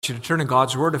You to turn in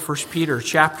God's Word to 1 Peter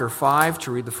chapter 5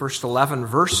 to read the first 11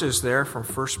 verses there from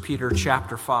 1 Peter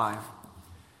chapter 5.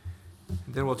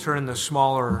 And then we'll turn in the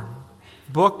smaller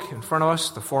book in front of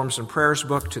us, the Forms and Prayers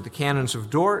book, to the Canons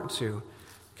of Dort to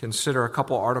consider a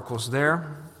couple articles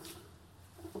there.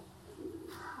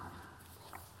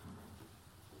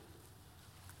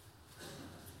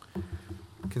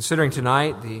 Considering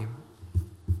tonight the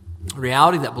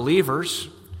reality that believers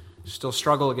still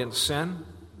struggle against sin,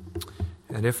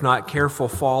 and if not careful,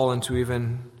 fall into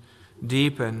even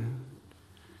deep and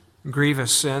grievous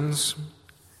sins.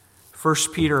 1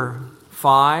 Peter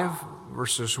 5,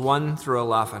 verses 1 through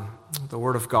 11, the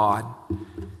Word of God.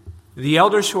 The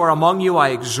elders who are among you I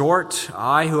exhort,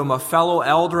 I who am a fellow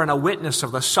elder and a witness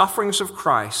of the sufferings of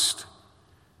Christ,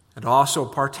 and also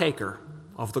a partaker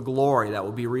of the glory that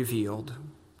will be revealed.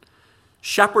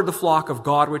 Shepherd the flock of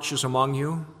God which is among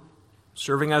you,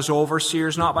 serving as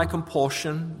overseers, not by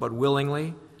compulsion, but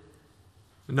willingly,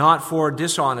 not for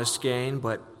dishonest gain,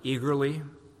 but eagerly,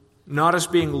 not as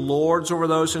being lords over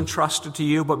those entrusted to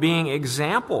you, but being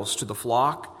examples to the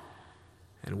flock.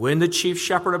 And when the chief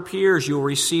shepherd appears, you will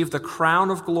receive the crown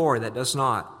of glory that does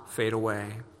not fade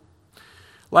away.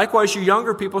 Likewise, you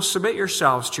younger people, submit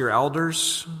yourselves to your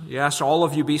elders. Yes, all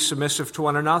of you be submissive to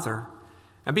one another,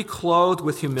 and be clothed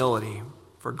with humility,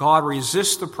 for God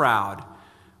resists the proud,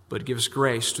 but gives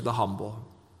grace to the humble.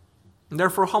 And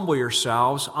therefore humble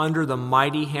yourselves under the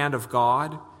mighty hand of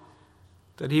God,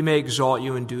 that he may exalt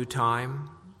you in due time,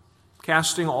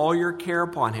 casting all your care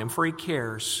upon him, for he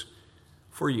cares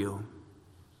for you.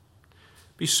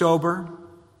 Be sober,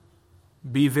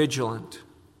 be vigilant,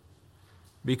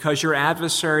 because your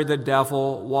adversary the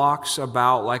devil walks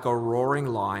about like a roaring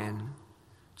lion,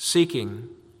 seeking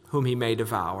whom he may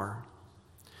devour.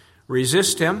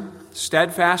 Resist him,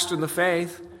 steadfast in the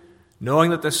faith,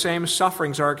 knowing that the same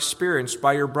sufferings are experienced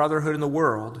by your brotherhood in the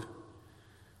world.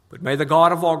 But may the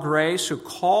God of all grace, who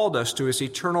called us to his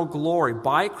eternal glory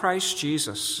by Christ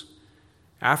Jesus,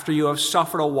 after you have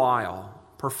suffered a while,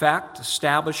 perfect,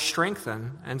 establish,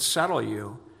 strengthen, and settle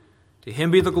you. To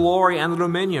him be the glory and the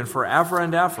dominion forever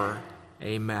and ever.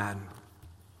 Amen.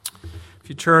 If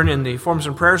you turn in the Forms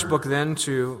and Prayers book then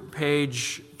to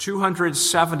page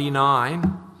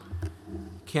 279,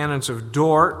 Canons of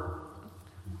Dort,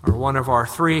 are one of our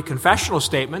three confessional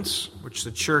statements, which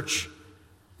the church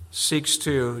seeks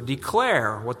to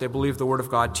declare what they believe the Word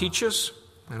of God teaches.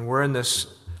 And we're in this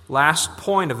last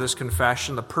point of this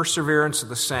confession, the perseverance of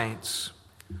the saints.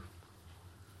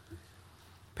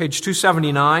 Page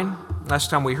 279,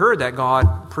 last time we heard that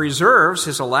God preserves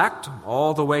his elect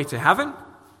all the way to heaven,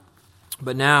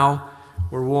 but now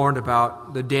we're warned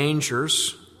about the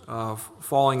dangers of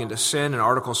falling into sin in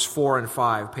Articles 4 and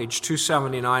 5. Page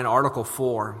 279, Article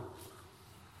 4.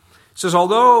 It says,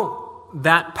 although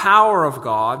that power of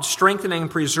God, strengthening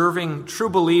and preserving true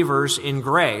believers in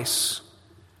grace,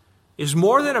 is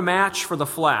more than a match for the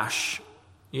flesh,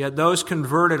 yet those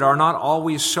converted are not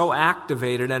always so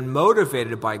activated and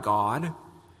motivated by God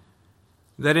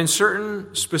that in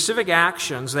certain specific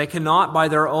actions they cannot by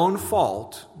their own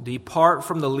fault depart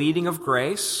from the leading of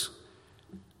grace,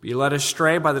 be led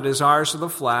astray by the desires of the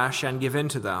flesh, and give in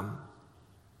to them.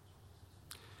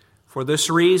 For this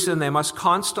reason, they must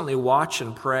constantly watch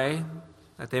and pray,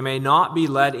 that they may not be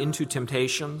led into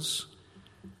temptations.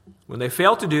 When they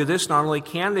fail to do this, not only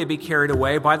can they be carried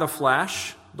away by the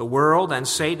flesh, the world, and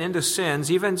Satan into sins,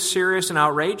 even serious and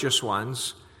outrageous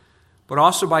ones, but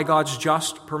also by God's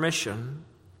just permission,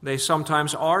 they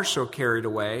sometimes are so carried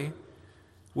away.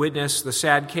 Witness the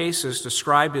sad cases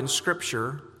described in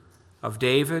Scripture of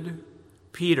David,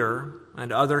 Peter,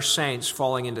 and other saints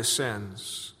falling into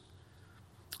sins.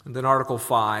 And then Article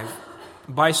 5.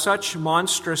 By such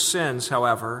monstrous sins,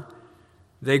 however,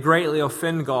 they greatly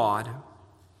offend God,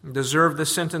 deserve the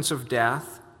sentence of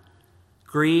death,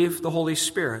 grieve the Holy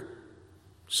Spirit,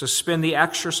 suspend the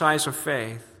exercise of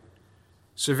faith,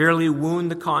 severely wound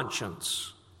the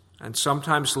conscience, and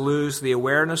sometimes lose the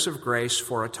awareness of grace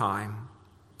for a time,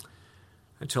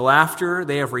 until after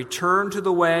they have returned to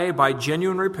the way by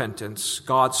genuine repentance,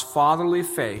 God's fatherly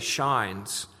face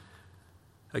shines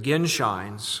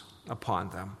upon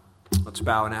them. Let's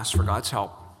bow and ask for God's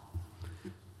help.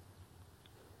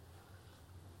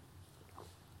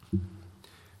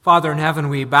 Father in heaven,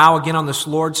 we bow again on this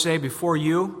Lord's Day before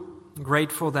you,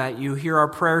 grateful that you hear our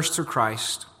prayers through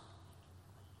Christ.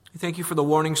 We thank you for the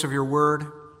warnings of your word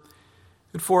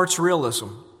and for its realism.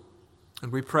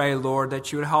 And we pray, Lord,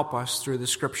 that you would help us through the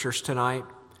Scriptures tonight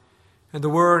and the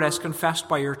word as confessed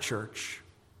by your church,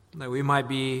 that we might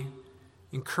be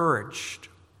encouraged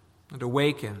and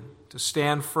awakened to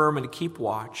stand firm and to keep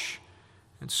watch,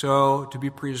 and so to be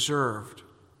preserved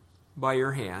by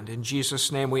your hand. In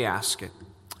Jesus' name we ask it.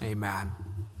 Amen.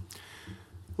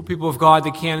 Well, people of God,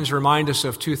 the canons remind us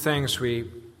of two things we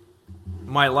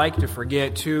might like to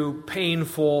forget, two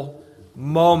painful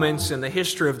moments in the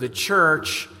history of the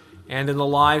church and in the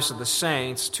lives of the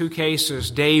saints. Two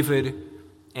cases, David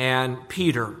and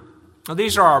Peter. Now,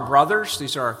 these are our brothers.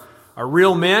 These are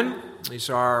real men.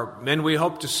 These are men we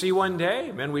hope to see one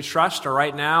day, men we trust are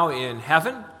right now in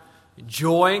heaven,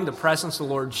 enjoying the presence of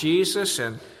the Lord Jesus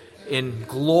and in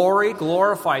glory,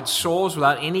 glorified souls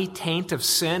without any taint of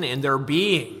sin in their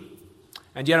being.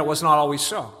 And yet it was not always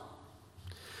so.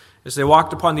 As they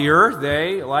walked upon the earth,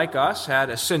 they, like us, had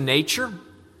a sin nature,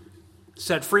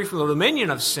 set free from the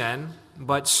dominion of sin,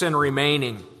 but sin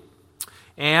remaining.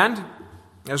 And,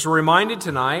 as we're reminded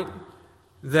tonight,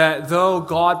 that though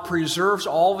God preserves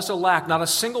all of his elect, not a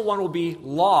single one will be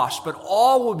lost, but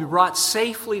all will be brought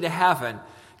safely to heaven.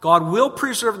 God will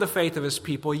preserve the faith of his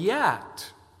people,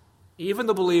 yet even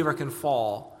the believer can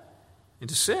fall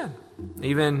into sin,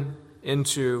 even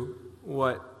into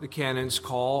what the canons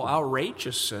call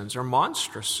outrageous sins or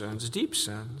monstrous sins, deep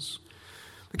sins.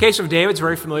 The case of David is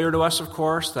very familiar to us, of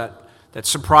course, that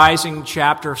surprising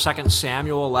chapter of 2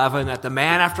 Samuel 11, that the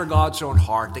man after God's own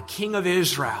heart, the king of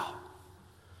Israel,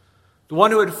 the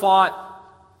one who had fought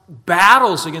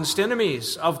battles against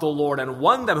enemies of the Lord and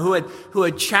won them, who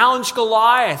had challenged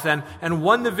Goliath and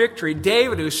won the victory,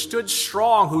 David, who stood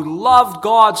strong, who loved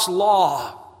God's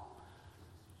law,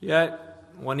 yet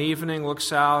one evening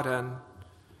looks out and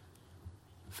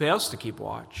fails to keep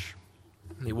watch.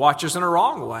 He watches in a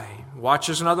wrong way,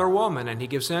 watches another woman, and he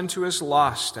gives in to his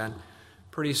lust, and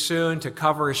pretty soon, to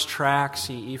cover his tracks,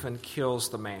 he even kills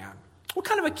the man. What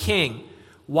kind of a king,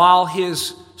 while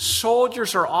his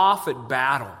soldiers are off at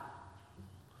battle,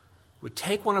 would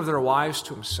take one of their wives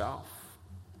to himself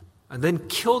and then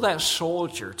kill that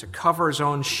soldier to cover his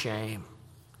own shame?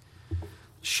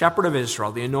 Shepherd of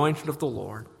Israel, the anointed of the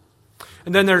Lord.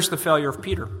 And then there's the failure of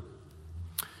Peter.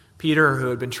 Peter, who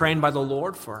had been trained by the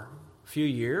Lord for a few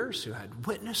years, who had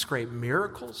witnessed great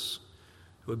miracles,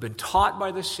 who had been taught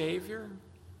by the Savior.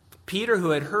 Peter, who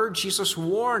had heard Jesus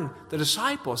warn the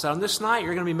disciples that on this night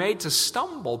you're going to be made to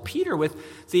stumble. Peter, with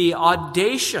the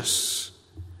audacious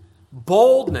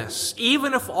boldness,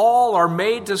 even if all are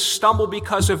made to stumble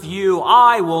because of you,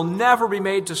 I will never be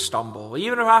made to stumble.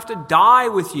 Even if I have to die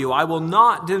with you, I will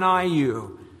not deny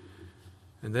you.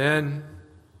 And then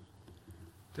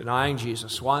denying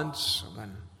Jesus once, and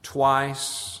then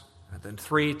twice, and then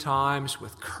 3 times,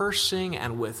 with cursing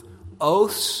and with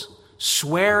oaths,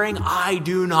 swearing, I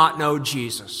do not know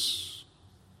Jesus.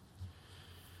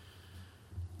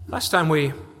 Last time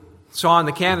we saw in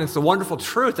the canons the wonderful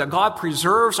truth that God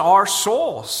preserves our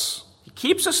souls. He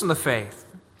keeps us in the faith.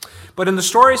 But in the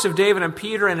stories of David and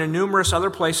Peter and in numerous other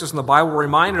places in the Bible, we're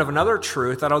reminded of another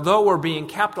truth, that although we're being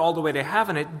kept all the way to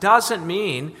heaven, it doesn't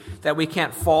mean that we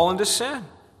can't fall into sin.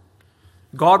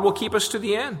 God will keep us to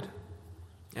the end.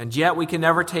 And yet we can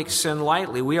never take sin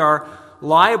lightly. We are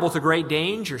liable to great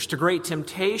dangers, to great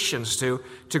temptations, to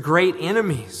great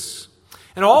enemies.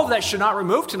 And all of that should not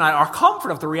remove tonight our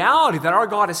comfort of the reality that our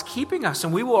God is keeping us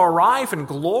and we will arrive in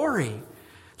glory,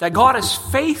 that God is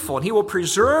faithful and he will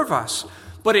preserve us.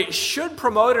 But it should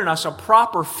promote in us a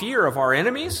proper fear of our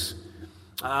enemies,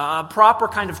 a proper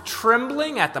kind of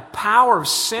trembling at the power of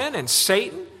sin and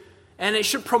Satan. And it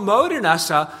should promote in us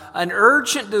an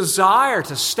urgent desire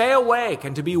to stay awake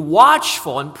and to be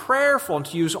watchful and prayerful and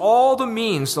to use all the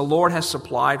means the Lord has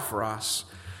supplied for us.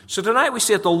 So tonight we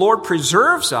see that the Lord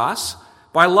preserves us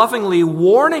by lovingly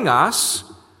warning us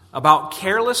about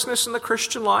carelessness in the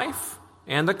Christian life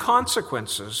and the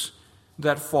consequences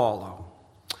that follow.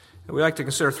 And we'd like to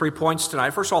consider 3 points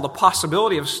tonight. First of all, the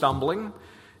possibility of stumbling.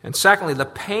 And secondly, the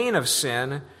pain of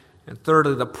sin. And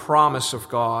thirdly, the promise of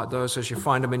God. Those, as you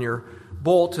find them in your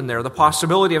bulletin there, the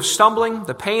possibility of stumbling,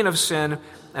 the pain of sin,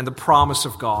 and the promise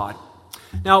of God.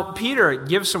 Now, Peter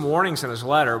gives some warnings in his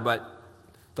letter, but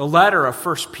the letter of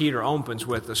 1 Peter opens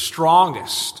with the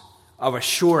strongest of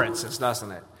assurances,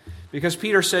 doesn't it? Because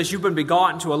Peter says, you've been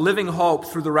begotten to a living hope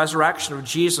through the resurrection of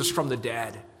Jesus from the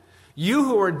dead. You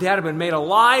who are dead have been made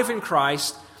alive in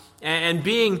Christ, and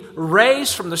being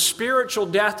raised from the spiritual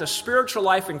death to spiritual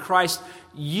life in Christ,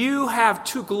 you have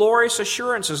 2 glorious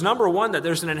assurances. Number 1, that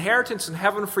there's an inheritance in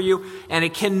heaven for you, and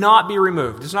it cannot be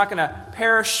removed. It's not going to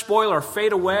perish, spoil, or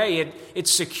fade away.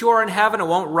 It's secure in heaven. It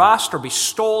won't rust or be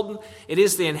stolen. It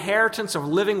is the inheritance of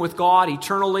living with God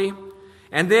eternally.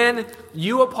 And then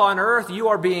you upon earth, you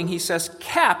are being, he says,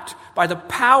 kept by the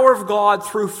power of God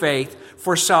through faith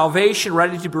for salvation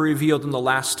ready to be revealed in the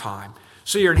last time.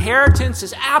 So your inheritance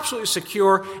is absolutely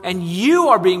secure, and you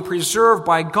are being preserved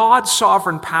by God's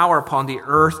sovereign power upon the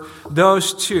earth.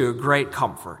 Those two great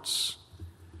comforts.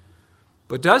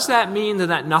 But does that mean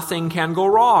that nothing can go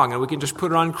wrong and we can just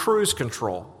put it on cruise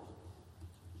control?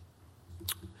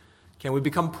 Can we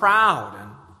become proud and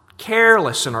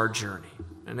careless in our journey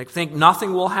and think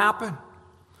nothing will happen?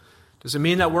 Does it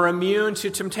mean that we're immune to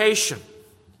temptation?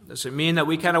 Does it mean that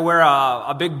we kind of wear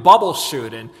a big bubble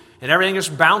suit and everything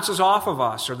just bounces off of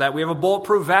us, or that we have a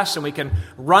bulletproof vest and we can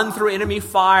run through enemy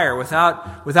fire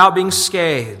without being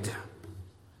scathed?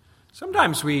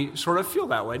 Sometimes we sort of feel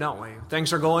that way, don't we?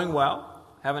 Things are going well.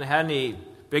 Haven't had any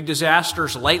big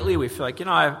disasters lately. We feel like,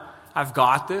 I've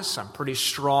got this. I'm pretty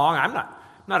strong. I'm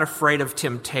not afraid of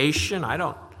temptation. I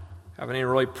haven't even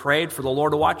really prayed for the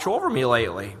Lord to watch over me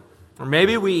lately. Or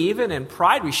maybe we even, in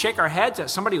pride, we shake our heads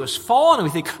at somebody who's fallen and we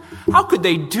think, how could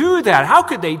they do that? How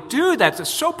could they do that? It's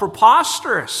so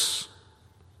preposterous.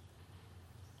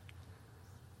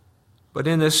 But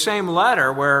in this same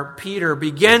letter where Peter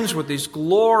begins with these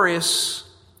glorious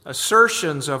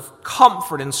assertions of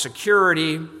comfort and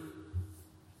security,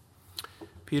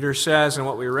 Peter says in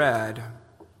what we read,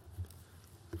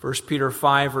 1 Peter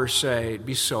 5 verse 8,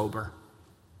 be sober.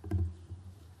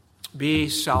 Be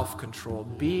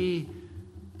self-controlled. Be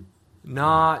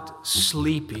not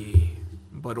sleepy,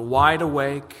 but wide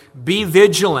awake. Be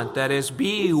vigilant, that is,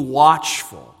 be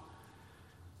watchful.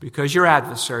 Because your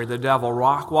adversary, the devil,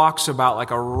 walks about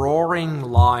like a roaring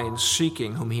lion,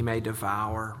 seeking whom he may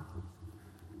devour.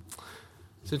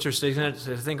 It's interesting, isn't it,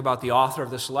 to think about the author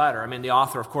of this letter. I mean, the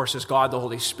author, of course, is God the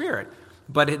Holy Spirit.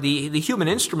 But the human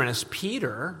instrument is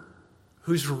Peter,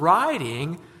 who's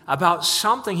writing about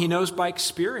something he knows by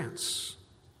experience.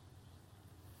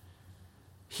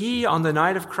 He, on the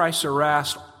night of Christ's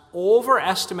arrest,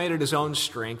 overestimated his own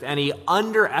strength, and he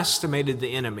underestimated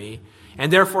the enemy.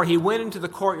 And therefore, he went into the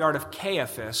courtyard of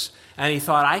Caiaphas, and he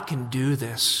thought, I can do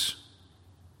this.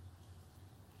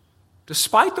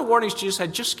 Despite the warnings Jesus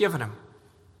had just given him.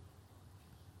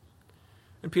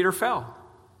 And Peter fell.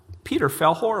 Peter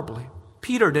fell horribly.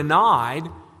 Peter denied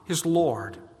his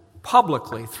Lord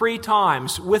publicly 3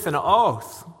 times with an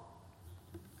oath.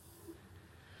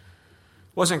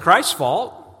 It wasn't Christ's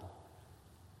fault.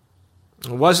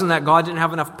 It wasn't that God didn't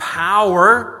have enough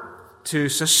power to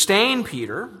sustain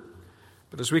Peter.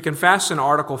 But as we confess in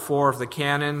Article 4 of the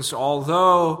Canons,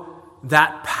 although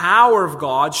that power of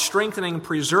God, strengthening and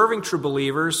preserving true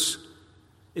believers,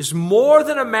 is more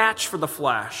than a match for the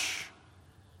flesh,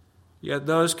 yet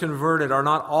those converted are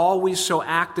not always so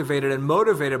activated and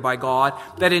motivated by God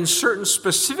that in certain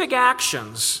specific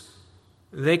actions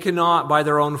they cannot, by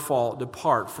their own fault,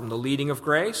 depart from the leading of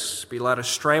grace, be led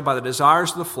astray by the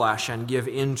desires of the flesh, and give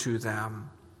in to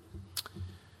them.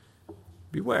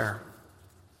 Beware.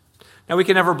 Now, we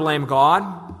can never blame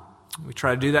God. We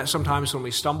try to do that sometimes when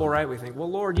we stumble, right? We think, well,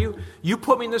 Lord, you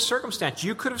put me in this circumstance.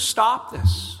 You could have stopped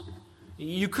this.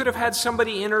 You could have had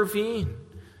somebody intervene.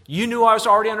 You knew I was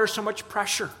already under so much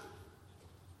pressure.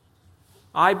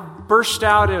 I burst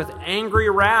out with angry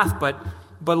wrath, but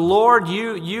Lord,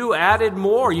 you added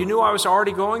more. You knew I was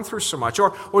already going through so much.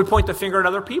 Or we point the finger at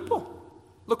other people.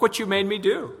 Look what you made me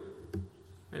do.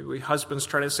 Maybe we husbands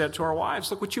try to say it to our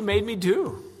wives. Look what you made me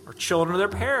do. Or children to their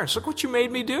parents. Look what you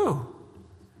made me do.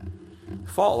 The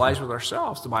fault lies with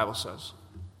ourselves, the Bible says.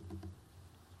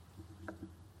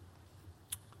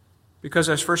 Because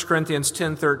as 1 Corinthians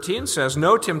 10:13 says,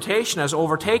 no temptation has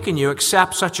overtaken you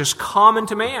except such as common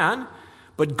to man,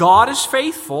 but God is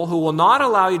faithful, who will not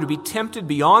allow you to be tempted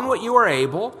beyond what you are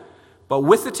able, but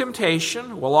with the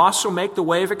temptation will also make the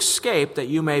way of escape that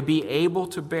you may be able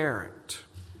to bear it.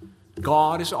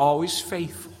 God is always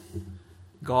faithful.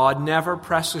 God never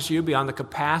presses you beyond the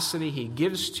capacity He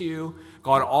gives to you.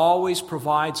 God always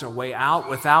provides a way out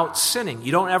without sinning.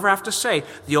 You don't ever have to say,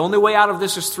 the only way out of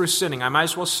this is through sinning. I might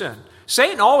as well sin.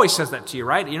 Satan always says that to you,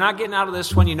 right? You're not getting out of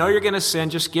this when you know you're going to sin.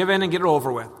 Just give in and get it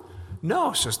over with.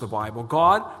 No, says the Bible.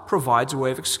 God provides a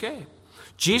way of escape.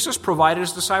 Jesus provided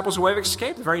His disciples a way of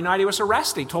escape. The very night He was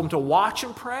arrested, He told them to watch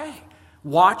and pray.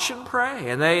 Watch and pray.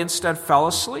 And they instead fell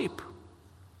asleep.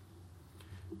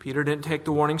 Peter didn't take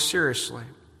the warning seriously.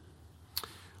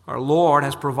 Our Lord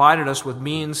has provided us with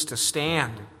means to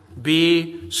stand.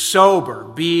 Be sober.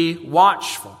 Be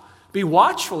watchful. Be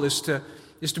watchful is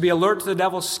to be alert to the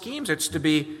devil's schemes. It's to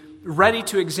be ready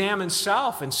to examine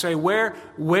self and say, where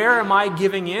am I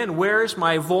giving in? Where is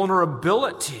my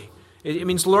vulnerability? It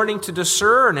means learning to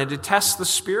discern and to test the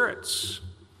spirits.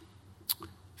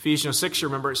 Ephesians 6, you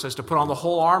remember, it says to put on the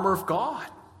whole armor of God.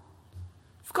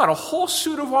 You've got a whole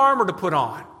suit of armor to put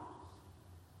on,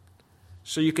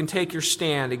 so you can take your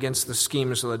stand against the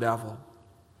schemes of the devil.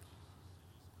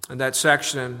 And that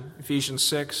section in Ephesians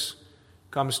 6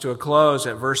 comes to a close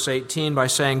at verse 18 by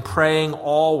saying, praying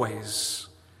always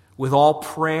with all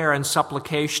prayer and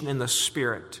supplication in the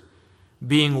Spirit,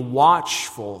 being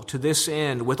watchful to this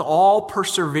end with all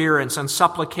perseverance and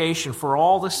supplication for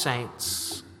all the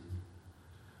saints.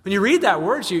 When you read that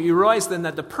words, you realize then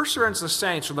that the perseverance of the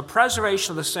saints, or the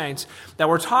preservation of the saints that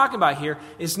we're talking about here,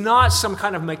 is not some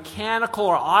kind of mechanical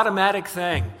or automatic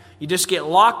thing. You just get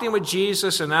locked in with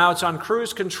Jesus and now it's on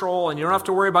cruise control and you don't have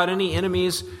to worry about any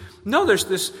enemies. No, there's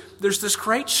this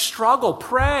great struggle.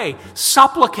 Pray,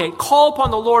 supplicate, call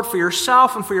upon the Lord for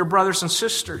yourself and for your brothers and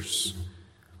sisters.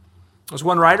 As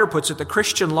one writer puts it, the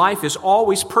Christian life is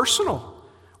always personal.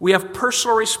 We have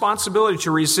personal responsibility to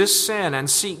resist sin and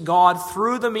seek God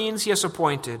through the means He has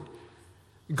appointed.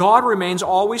 God remains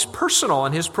always personal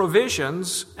in His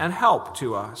provisions and help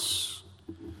to us.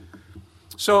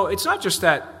 So it's not just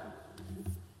that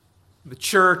the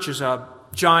church is a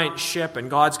giant ship and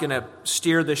God's going to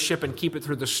steer this ship and keep it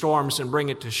through the storms and bring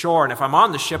it to shore. And if I'm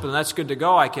on the ship, then that's good to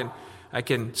go. I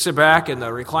can sit back in the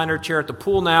recliner chair at the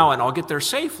pool now and I'll get there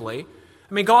safely.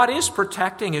 I mean, God is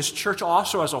protecting His church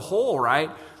also as a whole, right?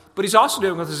 But He's also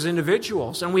doing it with us as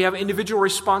individuals, and we have individual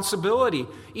responsibility,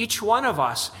 each one of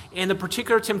us, in the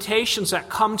particular temptations that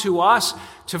come to us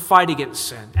to fight against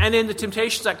sin. And in the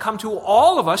temptations that come to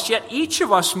all of us, yet each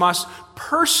of us must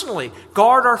personally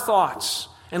guard our thoughts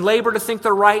and labor to think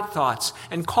the right thoughts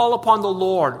and call upon the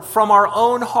Lord from our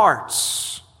own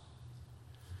hearts.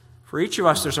 For each of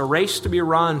us, there's a race to be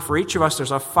run. For each of us,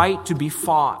 there's a fight to be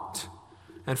fought.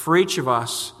 And for each of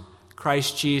us,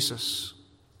 Christ Jesus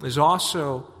is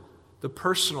also the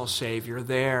personal Savior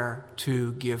there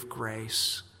to give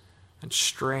grace and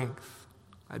strength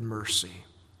and mercy.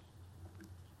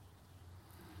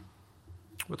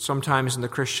 But sometimes in the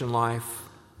Christian life,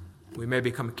 we may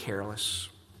become careless.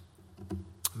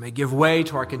 We may give way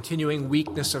to our continuing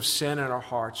weakness of sin in our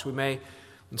hearts. We may,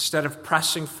 instead of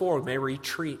pressing forward, we may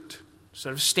retreat.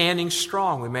 Instead of standing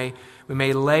strong, we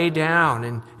may lay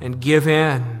down and give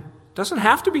in. It doesn't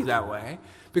have to be that way,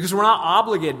 because we're not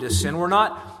obligated to sin. We're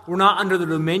not under the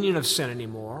dominion of sin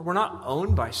anymore. We're not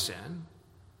owned by sin.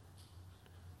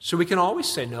 So we can always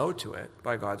say no to it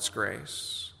by God's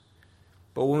grace.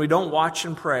 But when we don't watch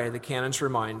and pray, the canons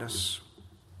remind us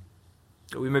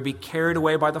that we may be carried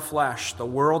away by the flesh, the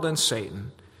world, and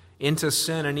Satan into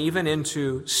sin and even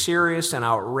into serious and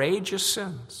outrageous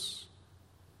sins.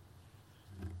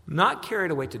 Not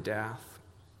carried away to death.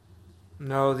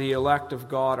 No, the elect of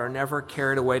God are never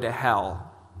carried away to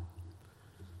hell,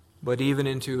 but even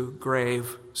into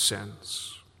grave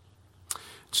sins.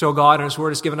 So God in His Word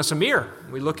has given us a mirror.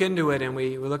 We look into it and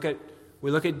we look at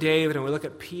David and we look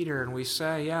at Peter and we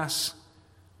say, yes,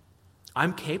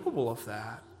 I'm capable of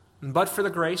that, but for the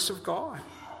grace of God.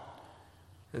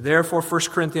 Therefore, 1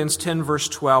 Corinthians 10, verse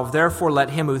 12, therefore let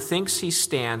him who thinks he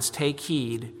stands take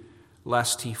heed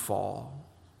lest he fall.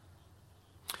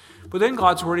 But then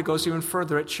God's Word, it goes even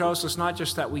further. It shows us not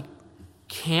just that we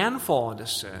can fall into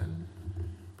sin,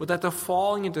 but that the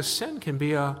falling into sin can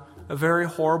be a very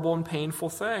horrible and painful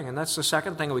thing. And that's the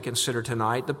second thing we consider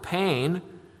tonight, the pain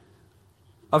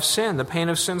of sin, the pain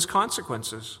of sin's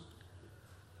consequences.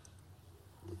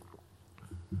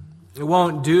 It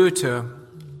won't do to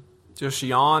just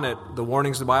yawn at the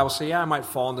warnings of the Bible, say, yeah, I might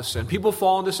fall into sin. People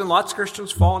fall into sin. Lots of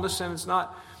Christians fall into sin. It's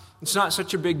not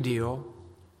such a big deal.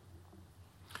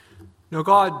 No,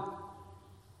 God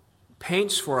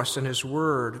paints for us in His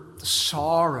Word the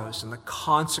sorrows and the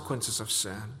consequences of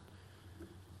sin.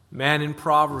 Man in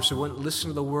Proverbs who wouldn't listen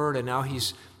to the Word, and now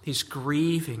he's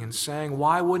grieving and saying,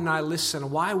 why wouldn't I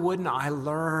listen? Why wouldn't I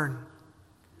learn?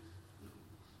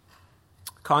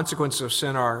 Consequences of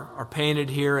sin are painted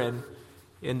here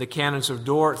in the Canons of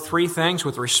Dort. 3 things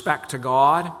with respect to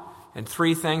God and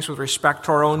 3 things with respect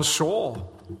to our own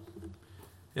soul.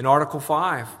 In Article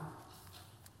 5.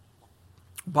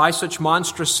 By such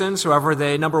monstrous sins, however,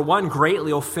 they, number 1,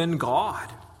 greatly offend God.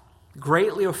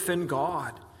 Greatly offend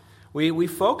God. We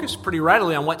focus pretty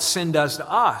readily on what sin does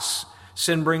to us.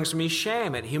 Sin brings me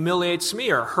shame. It humiliates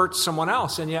me or hurts someone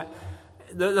else. And yet,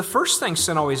 the first thing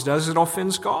sin always does is it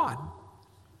offends God.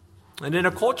 And in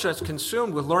a culture that's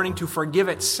consumed with learning to forgive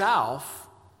itself,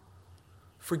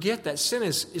 forget that sin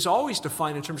is always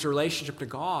defined in terms of relationship to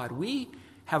God. We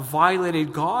have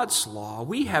violated God's law.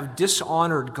 We have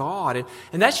dishonored God.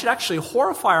 And that should actually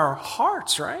horrify our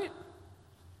hearts, right?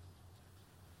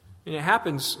 And it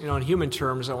happens, in human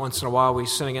terms that once in a while we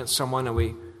sin against someone and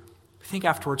we think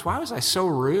afterwards, why was I so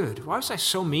rude? Why was I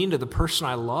so mean to the person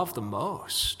I love the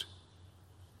most?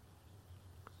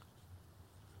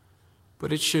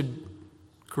 But it should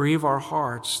grieve our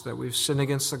hearts that we've sinned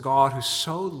against the God who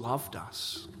so loved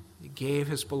us. He gave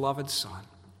his beloved Son,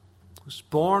 who's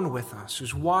born with us,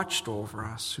 who's watched over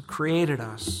us, who created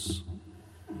us.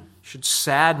 It should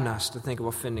sadden us to think of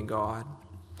offending God.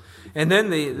 And then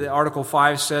the Article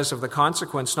 5 says of the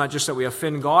consequence, not just that we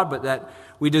offend God, but that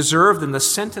we deserve then the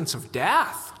sentence of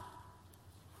death.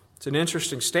 It's an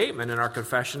interesting statement in our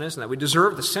confession, isn't it? We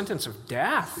deserve the sentence of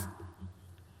death.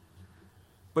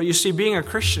 But you see, being a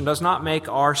Christian does not make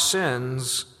our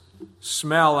sins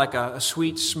smell like a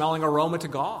sweet-smelling aroma to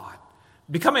God.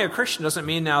 Becoming a Christian doesn't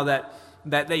mean now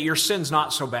that your sin's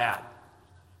not so bad.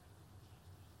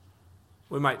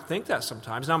 We might think that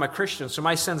sometimes. Now I'm a Christian, so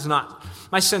my sin's not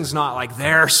like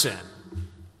their sin.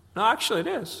 No, actually it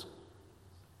is.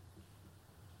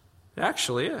 It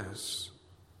actually is.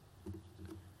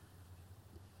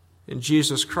 In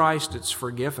Jesus Christ, it's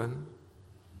forgiven.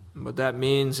 But that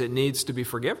means it needs to be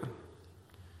forgiven.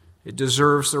 It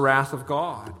deserves the wrath of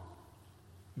God.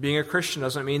 Being a Christian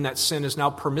doesn't mean that sin is now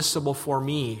permissible for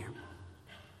me.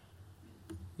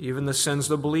 Even the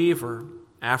sins of the believer,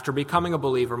 after becoming a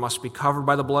believer, must be covered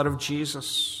by the blood of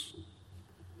Jesus.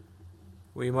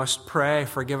 We must pray,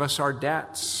 forgive us our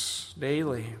debts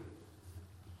daily.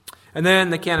 And then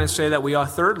the canons say that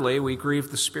thirdly, we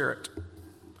grieve the Spirit.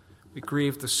 We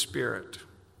grieve the Spirit.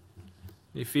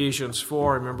 Ephesians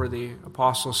 4, remember the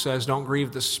apostle says, don't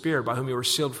grieve the Spirit by whom you were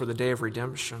sealed for the day of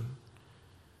redemption.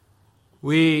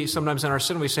 We, sometimes in our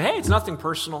sin, we say, hey, it's nothing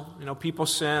personal. People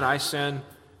sin, I sin.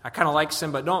 I kind of like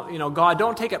sin, but God,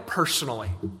 don't take it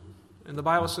personally. And the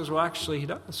Bible says, well, actually, he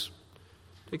does.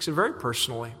 Takes it very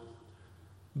personally.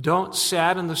 Don't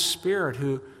sadden the Spirit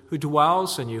who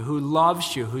dwells in you, who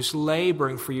loves you, who's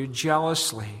laboring for you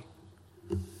jealously.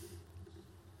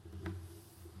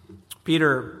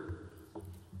 Peter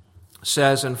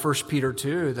says in 1 Peter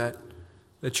 2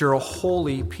 that you're a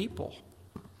holy people.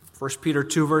 1 Peter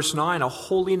 2 verse 9, a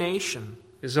holy nation,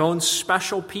 his own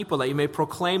special people, that you may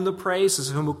proclaim the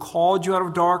praises of him who called you out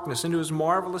of darkness into his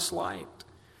marvelous light.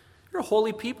 You're a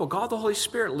holy people. God the Holy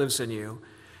Spirit lives in you.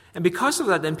 And because of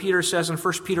that, then Peter says in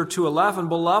 1 Peter 2:11,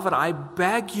 beloved, I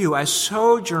beg you as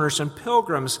sojourners and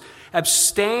pilgrims,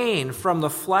 abstain from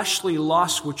the fleshly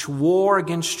lusts which war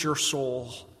against your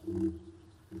soul.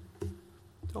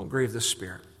 Don't grieve the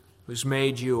Spirit, who's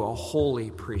made you a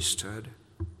holy priesthood.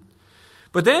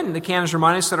 But then the canons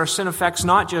remind us that our sin affects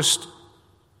not just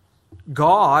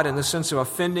God in the sense of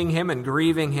offending him and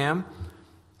grieving him,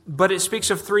 but it speaks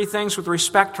of three things with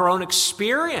respect to our own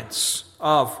experience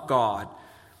of God.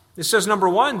 It says, number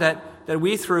one, that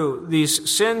we through these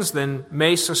sins then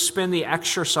may suspend the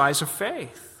exercise of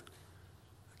faith.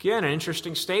 Again, an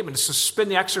interesting statement. To suspend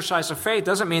the exercise of faith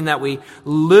doesn't mean that we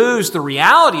lose the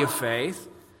reality of faith,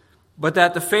 but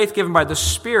that the faith given by the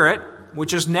Spirit,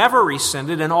 which is never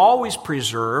rescinded and always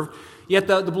preserved, yet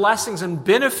the blessings and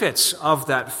benefits of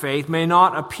that faith may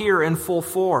not appear in full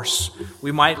force.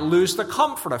 We might lose the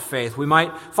comfort of faith. We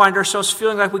might find ourselves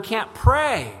feeling like we can't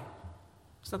pray.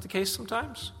 Is that the case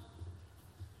sometimes?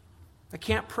 I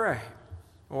can't pray.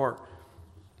 Or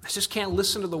I just can't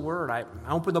listen to the Word. I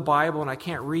open the Bible and I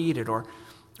can't read it. Or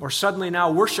suddenly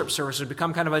now worship services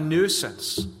become kind of a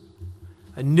nuisance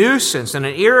and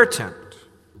an irritant.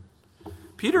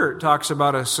 Peter talks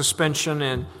about a suspension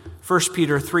in 1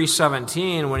 Peter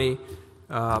 3:17 when he,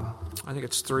 I think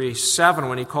it's 3:7,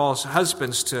 when he calls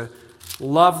husbands to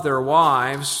love their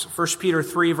wives. 1 Peter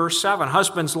 3 verse 7,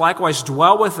 husbands likewise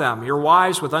dwell with them, your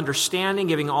wives with understanding,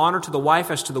 giving honor to the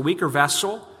wife as to the weaker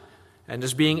vessel, and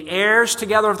as being heirs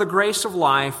together of the grace of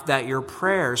life, that your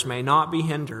prayers may not be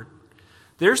hindered.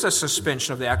 There's a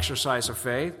suspension of the exercise of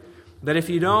faith, that if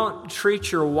you don't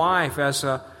treat your wife as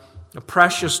a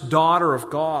precious daughter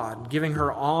of God, giving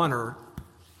her honor,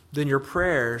 then your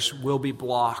prayers will be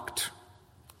blocked.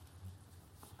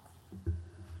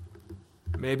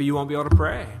 Maybe you won't be able to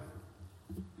pray.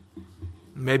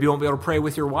 Maybe you won't be able to pray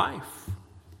with your wife.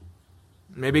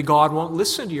 Maybe God won't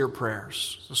listen to your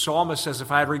prayers. The psalmist says,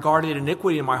 if I had regarded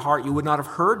iniquity in my heart, you would not have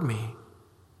heard me.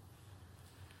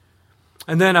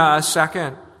 And then a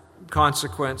second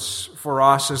consequence for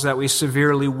us is that we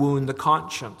severely wound the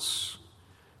conscience.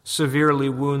 Severely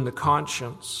wound the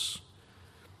conscience.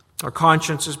 Our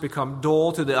consciences become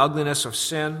dull to the ugliness of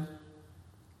sin.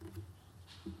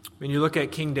 When you look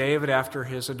at King David after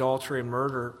his adultery and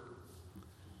murder,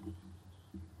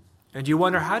 and you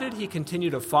wonder, how did he continue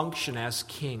to function as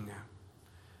king?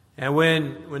 And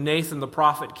when Nathan the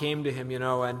prophet came to him,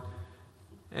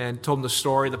 and told him the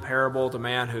story, the parable of the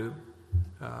man who,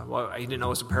 he didn't know it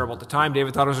was a parable at the time.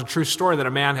 David thought it was a true story that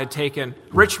a man had taken,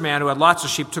 rich man who had lots of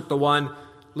sheep, took the one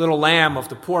little lamb of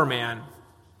the poor man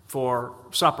for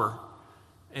supper.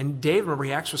 And David, remember,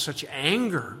 he acts with such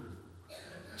anger.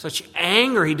 Such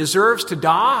anger, he deserves to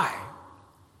die.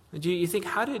 And you think,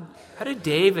 how did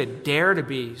David dare to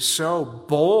be so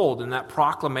bold in that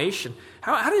proclamation?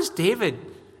 How does David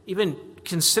even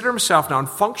consider himself now and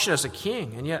function as a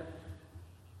king? And yet,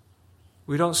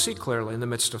 we don't see clearly in the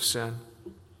midst of sin.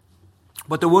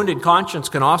 But the wounded conscience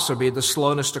can also be the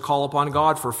slowness to call upon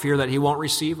God for fear that he won't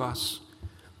receive us.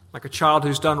 Like a child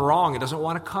who's done wrong and doesn't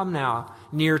want to come now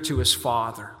near to his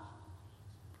father.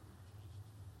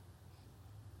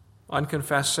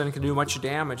 Unconfessed sin can do much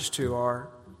damage to our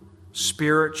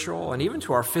spiritual and even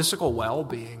to our physical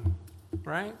well-being,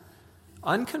 right?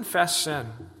 Unconfessed sin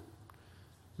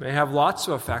may have lots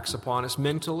of effects upon us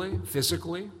mentally,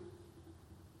 physically.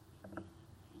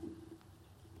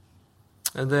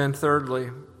 And then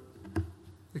thirdly,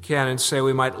 the canons say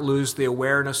we might lose the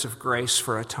awareness of grace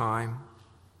for a time.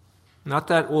 Not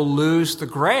that we'll lose the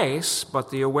grace,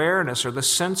 but the awareness or the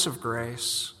sense of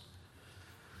grace.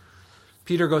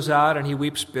 Peter goes out and he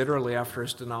weeps bitterly after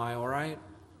his denial, right?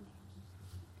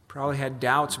 Probably had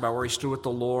doubts about where he stood with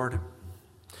the Lord.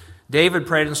 David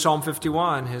prayed in Psalm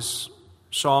 51, his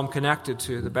psalm connected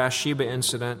to the Bathsheba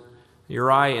incident, the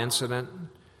Uriah incident.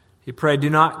 He prayed, "Do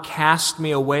not cast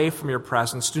me away from your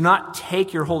presence. Do not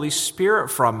take your Holy Spirit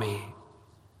from me."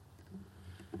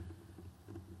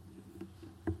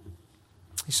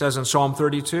 He says in Psalm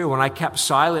 32, "When I kept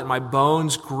silent, my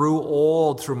bones grew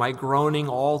old through my groaning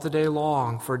all the day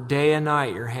long. For day and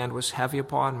night your hand was heavy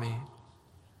upon me."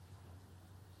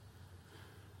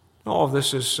 All of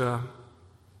this is,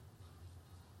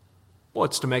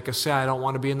 it's to make us say, I don't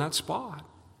want to be in that spot.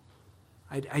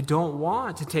 I don't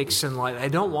want to take sin lightly. I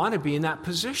don't want to be in that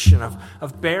position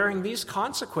of bearing these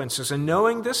consequences and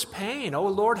knowing this pain. Oh,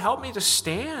 Lord, help me to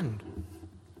stand.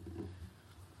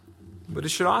 But it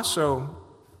should also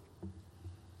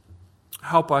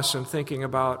help us in thinking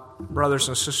about brothers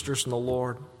and sisters in the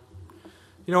Lord.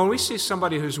 You know, when we see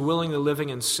somebody who's willingly living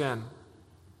in sin,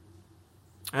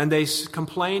 and they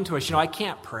complain to us, I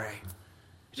can't pray.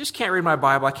 I just can't read my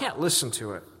Bible. I can't listen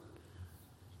to it.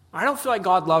 I don't feel like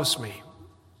God loves me.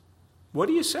 What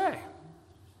do you say?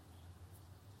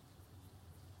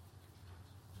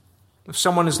 If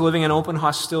someone is living in open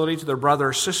hostility to their brother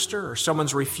or sister, or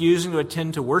someone's refusing to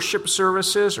attend to worship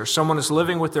services, or someone is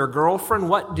living with their girlfriend,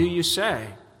 what do you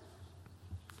say?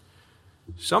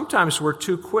 Sometimes we're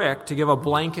too quick to give a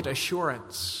blanket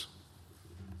assurance.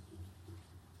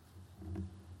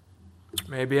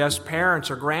 Maybe as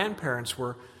parents or grandparents,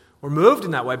 we're moved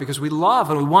in that way because we love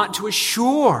and we want to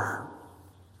assure.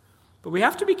 But we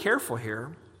have to be careful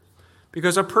here,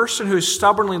 because a person who's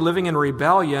stubbornly living in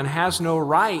rebellion has no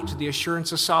right to the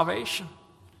assurance of salvation.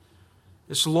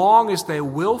 As long as they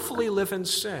willfully live in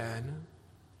sin,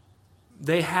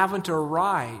 they haven't a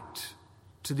right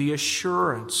to the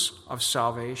assurance of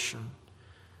salvation.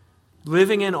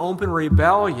 Living in open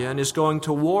rebellion is going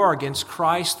to war against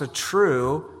Christ, the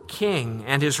true King,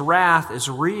 and his wrath is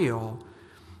real.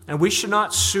 And we should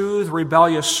not soothe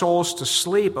rebellious souls to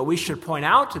sleep, but we should point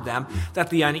out to them that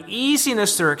the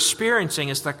uneasiness they're experiencing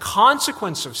is the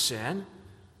consequence of sin,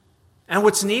 and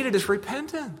what's needed is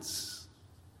repentance.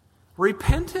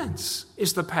 Repentance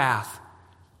is the path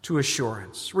to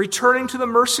assurance, returning to the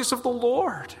mercies of the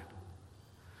Lord.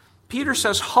 Peter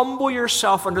says, "Humble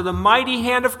yourself under the mighty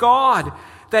hand of God,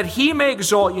 that he may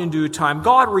exalt you in due time.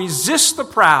 God resists the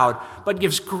proud, but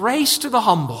gives grace to the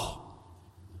humble."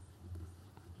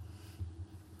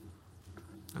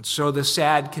 And so the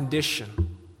sad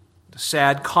condition, the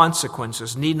sad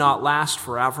consequences need not last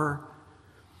forever.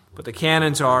 But the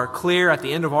canons are clear at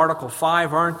the end of Article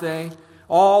 5, aren't they?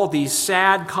 All these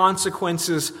sad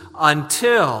consequences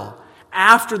until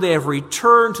after they have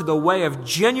returned to the way of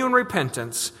genuine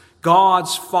repentance,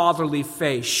 God's fatherly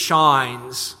face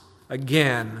shines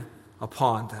again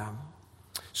upon them.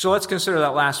 So let's consider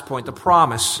that last point, the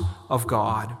promise of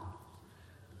God.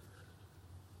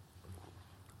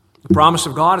 The promise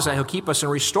of God is that he'll keep us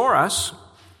and restore us.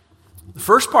 The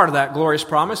first part of that glorious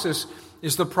promise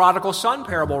is the prodigal son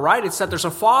parable, right? It's that there's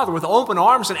a father with open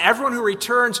arms, and everyone who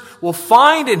returns will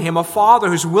find in him a father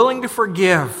who's willing to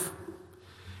forgive.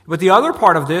 But the other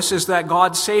part of this is that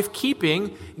God's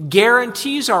safekeeping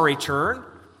guarantees our return.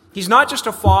 He's not just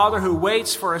a father who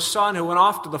waits for a son who went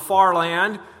off to the far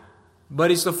land,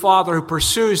 but he's the father who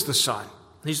pursues the son.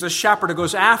 He's the shepherd who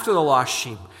goes after the lost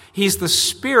sheep. He's the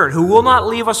Spirit who will not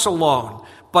leave us alone,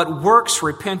 but works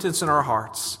repentance in our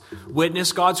hearts.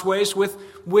 Witness God's ways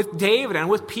with David and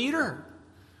with Peter.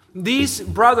 These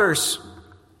brothers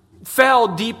fell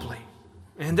deeply,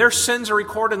 and their sins are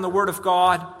recorded in the Word of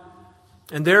God,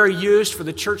 and they're used for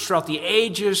the church throughout the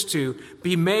ages to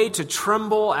be made to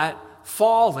tremble at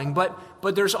falling,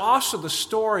 but there's also the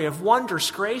story of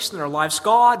wondrous grace in their lives.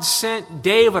 God sent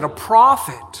David a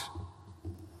prophet.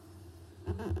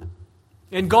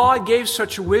 And God gave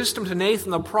such wisdom to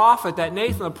Nathan the prophet that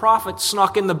Nathan the prophet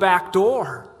snuck in the back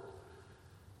door.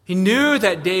 He knew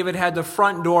that David had the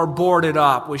front door boarded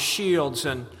up with shields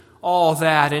and all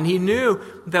that. And he knew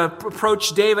the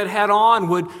approach David had on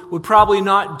would probably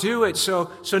not do it. So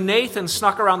Nathan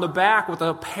snuck around the back with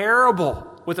a parable,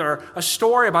 with a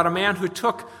story about a man who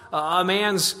took a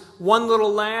man's one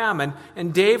little lamb.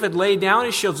 And David laid down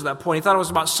his shields at that point. He thought it was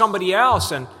about somebody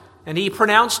else. And he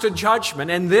pronounced a judgment.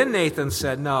 And then Nathan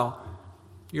said, no,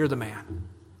 you're the man.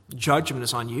 Judgment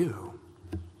is on you.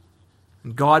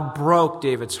 And God broke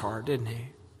David's heart, didn't he?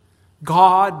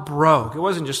 God broke. It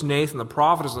wasn't just Nathan the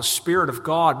prophet. It was the Spirit of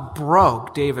God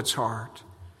broke David's heart.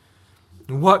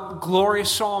 And what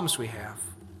glorious psalms we have.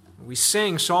 We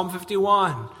sing Psalm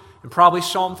 51 and probably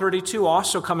Psalm 32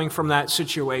 also coming from that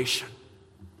situation.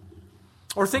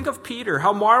 Or think of Peter,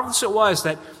 how marvelous it was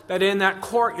that in that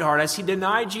courtyard, as he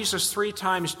denied Jesus 3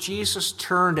 times, Jesus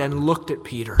turned and looked at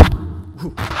Peter.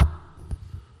 That's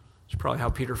probably how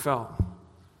Peter felt.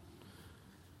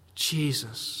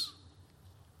 Jesus,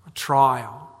 a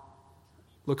trial,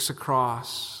 looks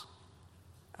across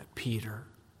at Peter,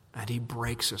 and he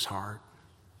breaks his heart.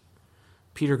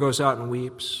 Peter goes out and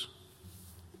weeps.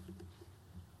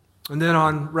 And then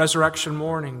on resurrection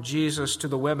morning, Jesus to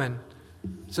the women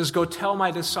says, go tell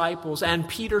my disciples, and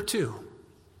Peter too.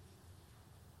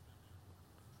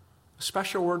 A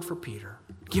special word for Peter.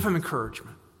 Give him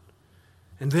encouragement.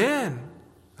 And then,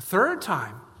 a third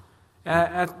time,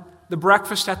 at the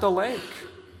breakfast at the lake.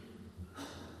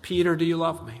 Peter, do you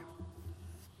love me?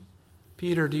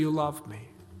 Peter, do you love me?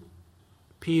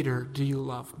 Peter, do you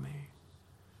love me?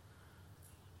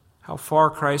 How far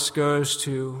Christ goes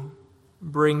to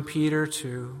bring Peter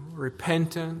to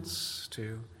repentance,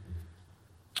 to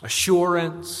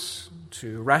assurance,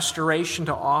 to restoration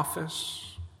to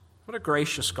office. What a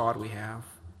gracious God we have.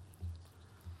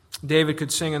 David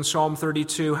could sing in Psalm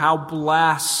 32, how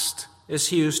blessed is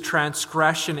he whose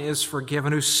transgression is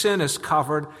forgiven, whose sin is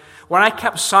covered. When I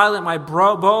kept silent, my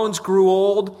bones grew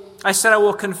old. I said, I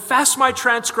will confess my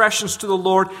transgressions to the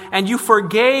Lord, and you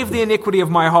forgave the iniquity of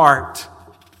my heart.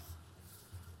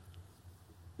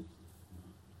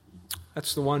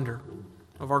 That's the wonder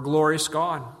of our glorious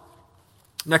God.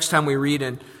 Next time we read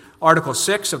in Article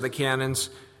 6 of the Canons,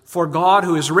 for God,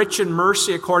 who is rich in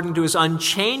mercy according to his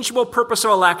unchangeable purpose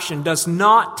of election, does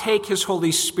not take his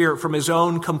Holy Spirit from his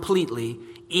own completely,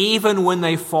 even when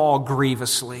they fall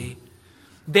grievously.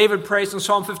 David prays in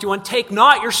Psalm 51, take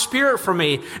not your spirit from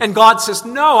me. And God says,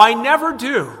 no, I never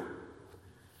do.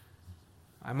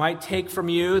 I might take from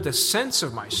you the sense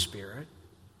of my spirit.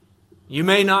 You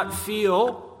may not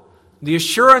feel the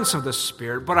assurance of the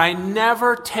Spirit, but I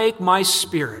never take my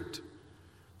spirit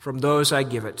from those I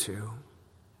give it to.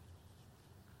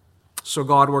 So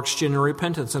God works genuine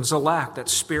repentance in his elect. That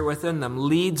Spirit within them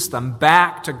leads them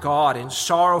back to God in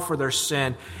sorrow for their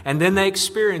sin. And then they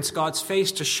experience God's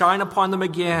face to shine upon them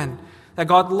again. That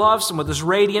God loves them with his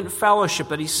radiant fellowship.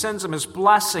 That he sends them his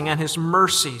blessing and his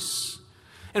mercies.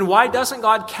 And why doesn't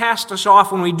God cast us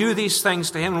off when we do these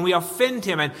things to him, when we offend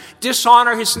him and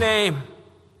dishonor his name?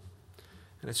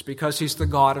 And it's because he's the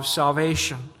God of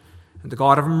salvation. And the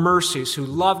God of mercies, who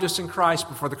loved us in Christ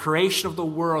before the creation of the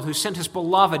world, who sent his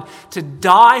beloved to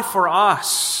die for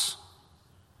us.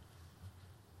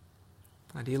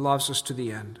 And he loves us to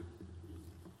the end.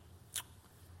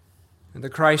 And the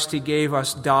Christ he gave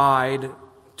us died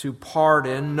to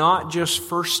pardon not just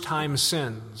first-time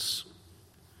sins.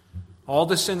 All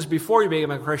the sins before you became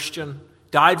a Christian,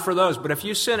 died for those. But if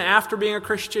you sin after being a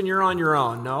Christian, you're on your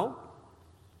own. No.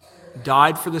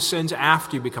 Died for the sins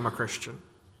after you become a Christian.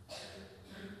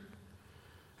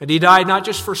 And he died not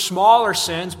just for smaller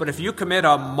sins, but if you commit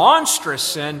a monstrous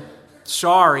sin,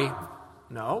 sorry,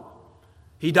 no.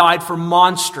 He died for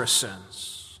monstrous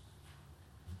sins.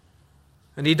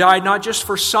 And he died not just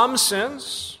for some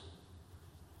sins,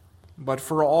 but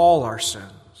for all our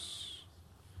sins.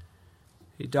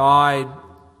 He died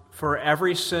for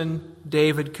every sin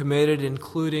David committed,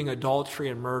 including adultery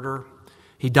and murder.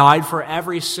 He died for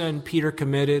every sin Peter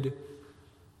committed,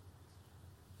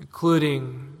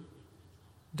 including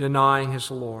denying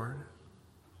his Lord.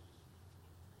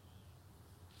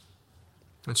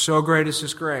 And so great is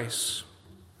his grace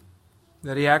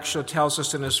that he actually tells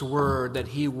us in his word that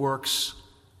he works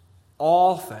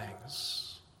all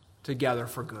things together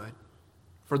for good,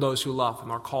 for those who love him,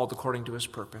 are called according to his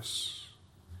purpose.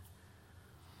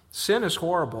 Sin is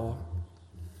horrible,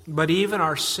 but even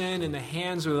our sin in the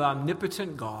hands of the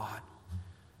omnipotent God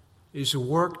is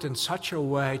worked in such a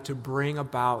way to bring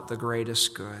about the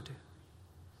greatest good.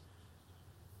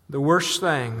 The worst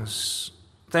things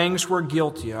we're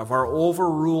guilty of, are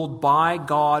overruled by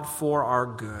God for our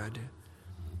good.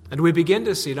 And we begin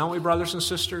to see, don't we, brothers and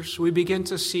sisters? We begin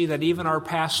to see that even our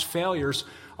past failures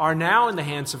are now in the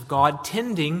hands of God,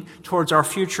 tending towards our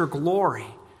future glory.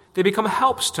 They become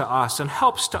helps to us and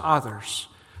helps to others.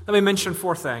 Let me mention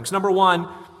 4 things. Number 1,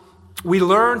 we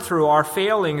learn through our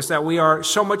failings that we are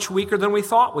so much weaker than we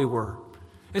thought we were.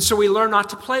 And so we learn not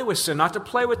to play with sin, not to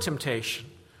play with temptation.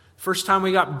 First time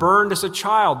we got burned as a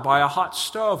child by a hot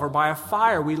stove or by a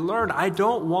fire, we learned, I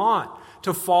don't want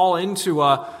to fall into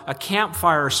a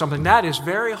campfire or something. That is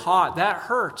very hot. That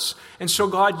hurts. And so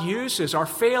God uses our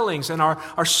failings and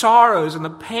our sorrows and the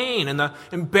pain and the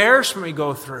embarrassment we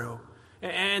go through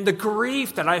and the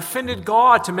grief that I offended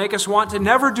God to make us want to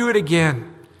never do it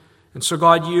again. And so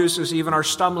God uses even our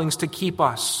stumblings to keep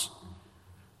us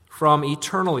from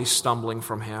eternally stumbling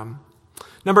from Him.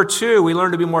 Number 2, we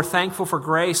learn to be more thankful for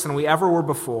grace than we ever were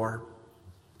before.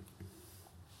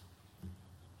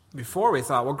 Before we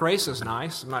thought, well, grace is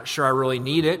nice. I'm not sure I really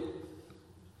need it.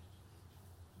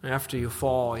 After you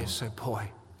fall, you say, boy,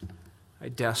 I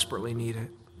desperately need it.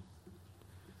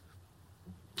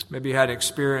 Maybe you had an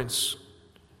experience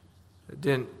that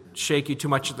didn't shake you too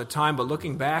much at the time, but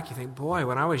looking back, you think, boy,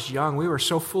 when I was young, we were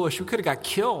so foolish. We could have got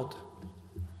killed.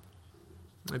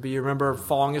 Maybe you remember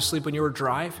falling asleep when you were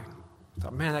driving. I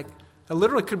thought, man, that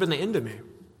literally could have been the end of me.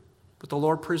 But the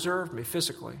Lord preserved me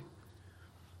physically.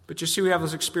 But you see, we have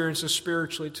those experiences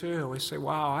spiritually too. We say,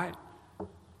 wow,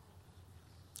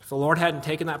 if the Lord hadn't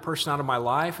taken that person out of my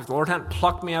life, if the Lord hadn't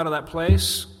plucked me out of that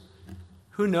place,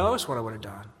 who knows what I would have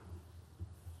done?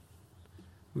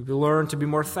 We learn to be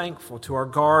more thankful to our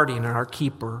guardian and our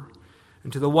keeper,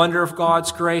 and to the wonder of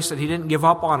God's grace that He didn't give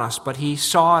up on us, but He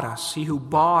sought us, He who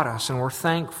bought us, and we're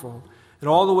thankful in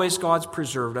all the ways God's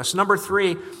preserved us. Number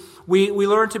 3, we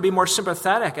learn to be more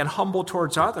sympathetic and humble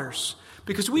towards others,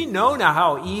 because we know now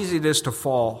how easy it is to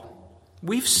fall.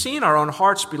 We've seen our own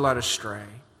hearts be led astray.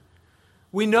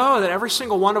 We know that every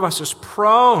single one of us is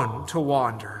prone to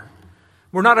wander.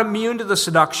 We're not immune to the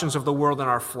seductions of the world and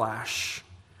our flesh.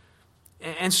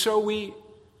 And so we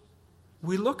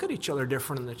look at each other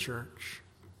different in the church.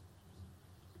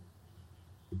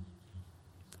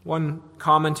 One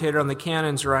commentator on the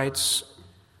Canons writes,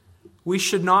 we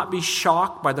should not be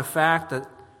shocked by the fact that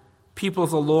people of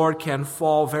the Lord can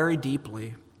fall very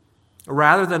deeply.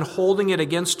 Rather than holding it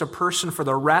against a person for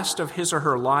the rest of his or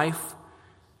her life,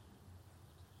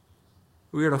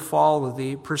 we are to follow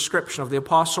the prescription of the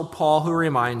Apostle Paul, who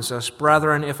reminds us,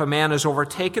 brethren, if a man is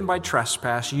overtaken by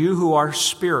trespass, you who are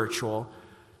spiritual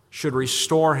should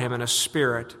restore him in a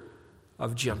spirit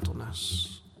of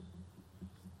gentleness.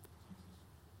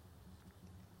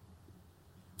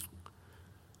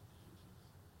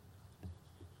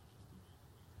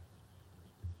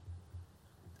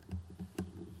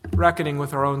 Reckoning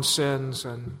with our own sins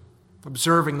and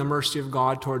observing the mercy of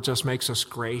God towards us makes us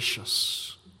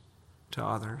gracious to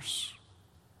others.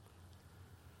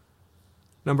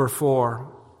 Number 4,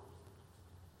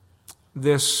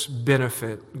 this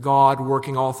benefit, God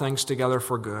working all things together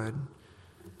for good.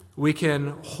 We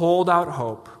can hold out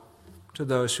hope to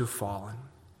those who've fallen.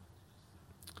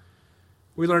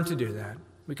 We learn to do that.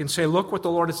 We can say, look what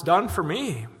the Lord has done for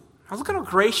me. Look at how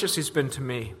gracious He's been to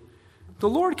me. The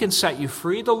Lord can set you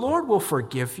free. The Lord will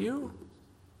forgive you.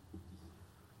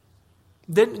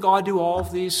 Didn't God do all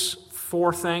of these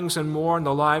 4 things and more in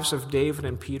the lives of David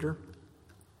and Peter?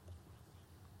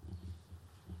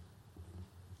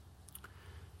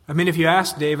 I mean, if you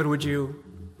asked David, would you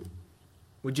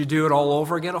do it all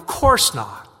over again? Of course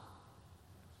not.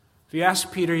 If you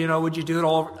asked Peter, would you do it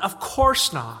all over? Of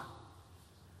course not.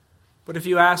 But if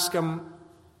you ask him,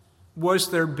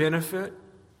 was there benefit?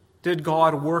 Did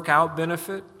God work out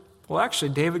benefit? Well, actually,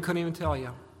 David couldn't even tell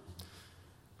you.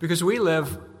 Because we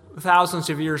live thousands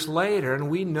of years later,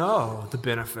 and we know the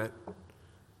benefit.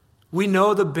 We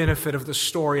know the benefit of the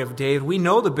story of David. We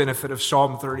know the benefit of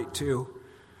Psalm 32.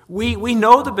 We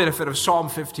know the benefit of Psalm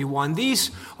 51.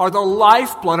 These are the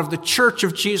lifeblood of the church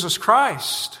of Jesus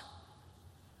Christ.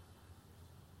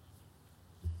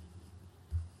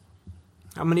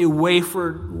 How many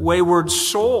wayward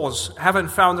souls haven't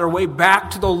found their way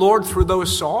back to the Lord through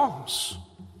those psalms?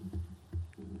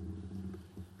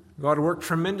 God worked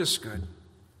tremendous good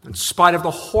in spite of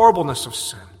the horribleness of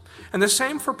sin. And the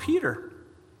same for Peter.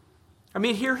 I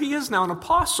mean, here he is now, an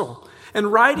apostle,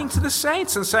 and writing to the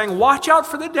saints and saying, watch out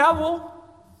for the devil.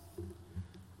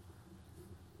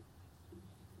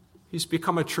 He's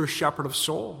become a true shepherd of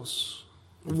souls,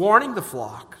 warning the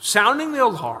flock, sounding the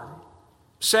alarm.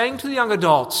 saying to the young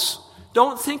adults,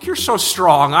 don't think you're so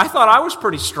strong. I thought I was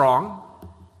pretty strong.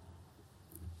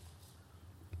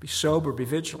 Be sober, be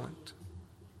vigilant.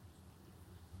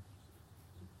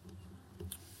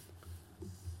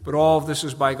 But all of this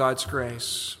is by God's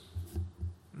grace,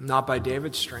 not by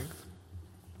David's strength,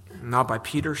 not by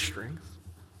Peter's strength.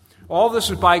 All of this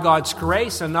is by God's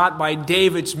grace and not by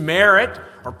David's merit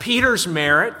or Peter's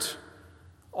merit.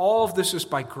 All of this is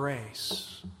by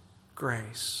grace.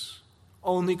 Grace.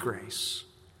 Only grace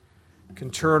can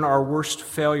turn our worst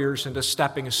failures into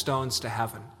stepping stones to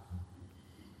heaven.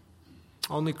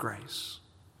 Only grace.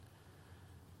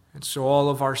 And so all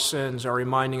of our sins are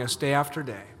reminding us day after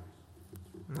day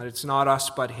that it's not us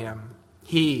but Him.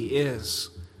 He is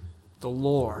the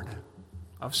Lord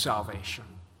of salvation.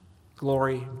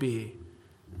 Glory be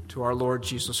to our Lord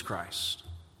Jesus Christ.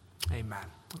 Amen.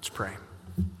 Let's pray.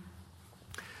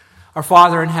 Our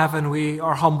Father in heaven, we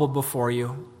are humbled before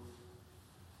you,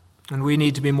 and we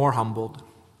need to be more humbled.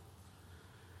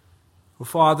 Oh,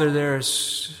 Father,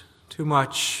 there's too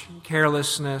much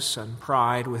carelessness and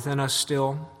pride within us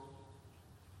still.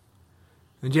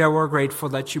 And yet we're grateful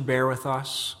that you bear with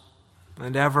us,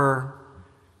 and ever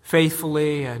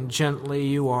faithfully and gently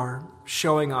you are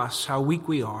showing us how weak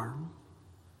we are,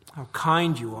 how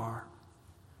kind you are.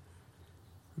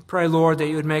 We pray, Lord, that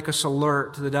you would make us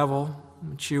alert to the devil,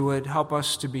 that you would help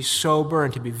us to be sober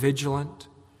and to be vigilant,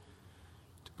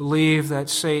 to believe that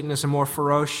Satan is a more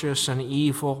ferocious and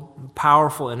evil and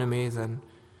powerful enemy than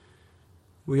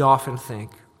we often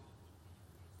think.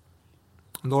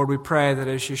 And Lord, we pray that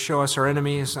as you show us our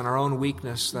enemies and our own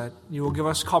weakness, that you will give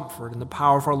us comfort in the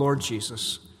power of our Lord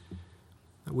Jesus,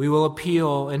 that we will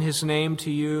appeal in his name to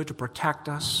you to protect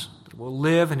us, that we'll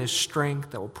live in his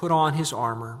strength, that we'll put on his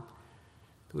armor,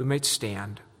 that we may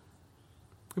stand.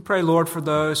 We pray, Lord, for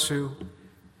those who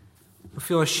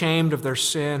feel ashamed of their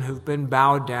sin, who've been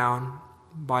bowed down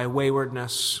by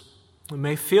waywardness, who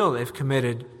may feel they've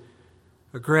committed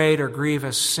a great or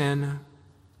grievous sin.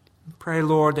 We pray,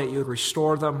 Lord, that you would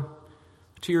restore them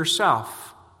to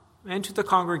yourself and to the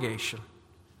congregation,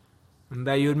 and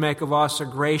that you would make of us a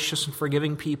gracious and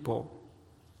forgiving people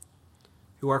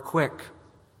who are quick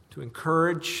to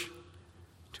encourage,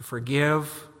 to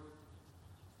forgive,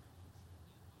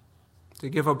 to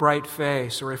give a bright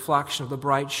face, a reflection of the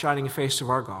bright, shining face of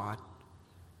our God.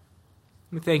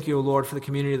 We thank you, O Lord, for the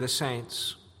community of the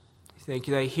saints. We thank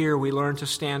you that here we learn to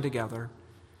stand together.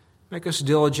 Make us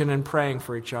diligent in praying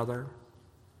for each other.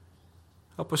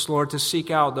 Help us, Lord, to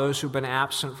seek out those who've been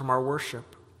absent from our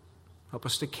worship. Help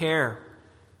us to care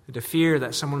and to fear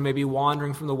that someone may be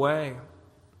wandering from the way.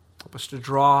 Help us to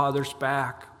draw others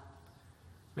back.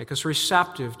 Make us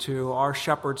receptive to our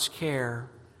shepherd's care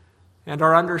and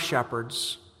our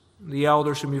under-shepherds, the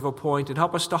elders whom you've appointed.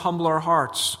 Help us to humble our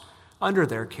hearts under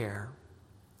their care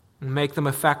and make them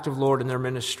effective, Lord, in their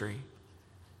ministry.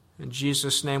 In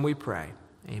Jesus' name we pray.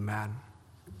 Amen.